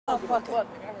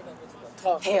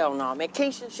Hell no, man.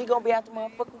 Keisha, she gonna be at the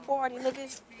motherfucking party,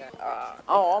 nigga.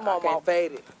 Oh, I'm on my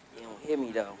faded. You don't hear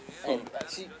me though. Hey,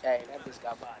 that bitch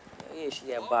got body. Yeah, she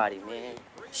got body, man.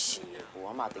 Shit, boy,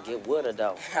 I'm about to get with her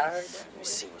though. I heard that. Let me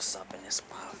see what's up in this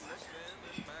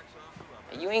motherfucker.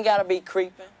 Hey, you ain't gotta be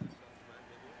creeping.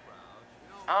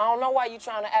 I don't know why you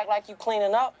trying to act like you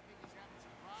cleaning up.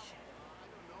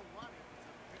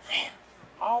 Damn,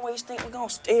 I always think we're gonna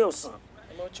steal something.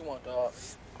 Hey, what you want, dog?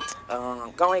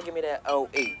 Go ahead and give me that OE.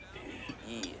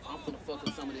 Yeah. I'm finna fuck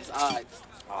up some of these odds.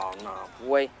 Oh, no,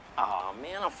 boy. Oh,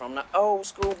 man, I'm from the old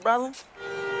school, brother.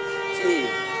 Yeah.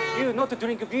 You not to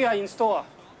drink beer in store.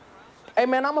 Hey,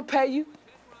 man, I'ma pay you.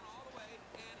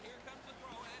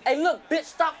 Hey, look, bitch,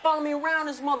 stop following me around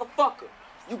this motherfucker.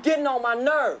 You getting on my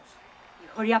nerves. You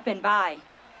hurry up and buy.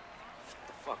 Shut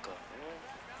the fuck up, man.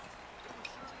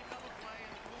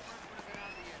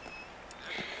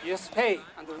 You just pay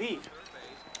and leave.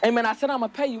 Hey, man, I said I'ma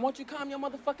pay you. Won't you calm your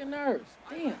motherfucking nerves?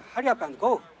 Damn, hurry up and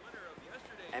go.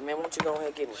 Hey, man, won't you go ahead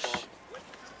and get me, bro?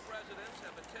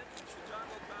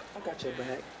 I got your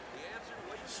back.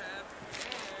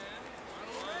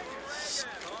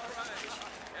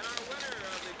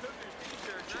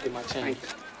 You get my change.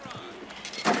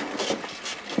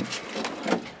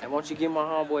 Hey, won't you give my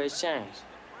homeboy his change?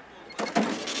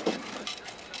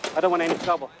 I don't want any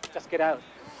trouble. Just get out.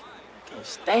 I can't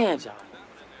stand y'all.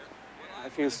 I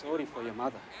feel sorry for your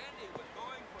mother.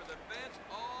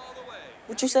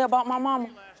 What you say about my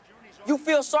mama? You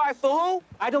feel sorry for who?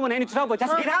 I don't want any trouble.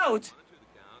 Just get out.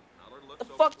 The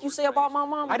fuck you say about my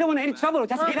mama? I don't want any trouble.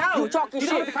 Just get out. You talking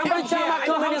shit. Every time I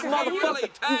come in this motherfucker,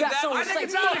 you got something to say.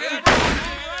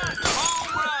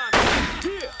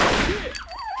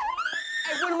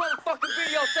 Hey, where the motherfucking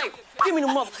videotape? Give me the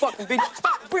motherfucking video.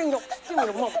 Stop, give me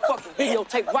the motherfucking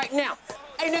videotape right now.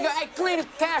 Hey, nigga, hey, clean the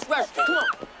cash register. Come on.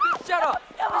 Shut up.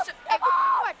 Shut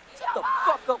the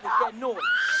fuck up with that noise.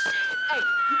 Hey,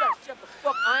 you better shut the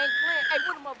fuck. I ain't playing. Hey,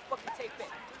 where the motherfucking tape at?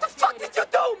 What the fuck did you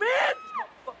do, man? This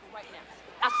motherfucker right now.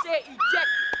 I said eject it.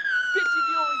 Bitch, if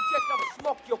you don't eject, I'ma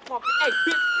smoke your pumpkin. Hey,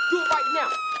 bitch, do it right now.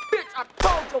 Bitch, I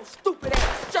told your stupid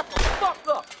ass. Shut the fuck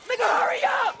up. Nigga, hurry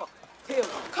up! Tell you.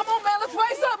 Come on, man, let's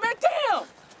race up, man. Damn!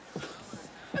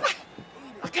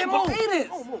 I can't believe this.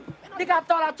 Move. Nigga, I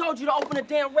thought I told you to open the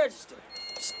damn register.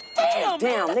 Damn,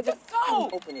 man, nigga. let's go.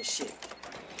 Open this shit.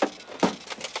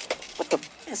 What the?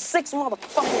 $6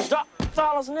 motherfucking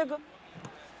dollars, nigga.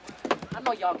 I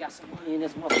know y'all got some money in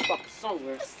this motherfucker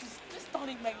somewhere. This don't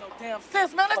even make no damn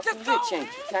sense, man. Let's just go, Bitch ain't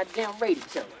you. Goddamn radio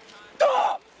killer.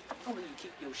 Stop! I know you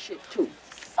keep your shit too.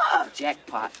 Fuck!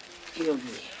 Jackpot. Hell yeah.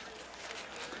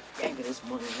 Gang of this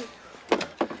money,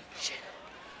 nigga. Shit.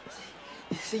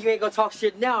 See, you ain't gonna talk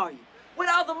shit now, are you? Where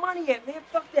the other money at, man?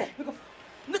 Fuck that.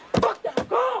 Fuck that.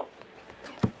 Go!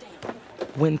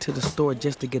 Went to the store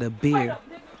just to get a beer.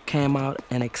 Came out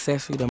an accessory to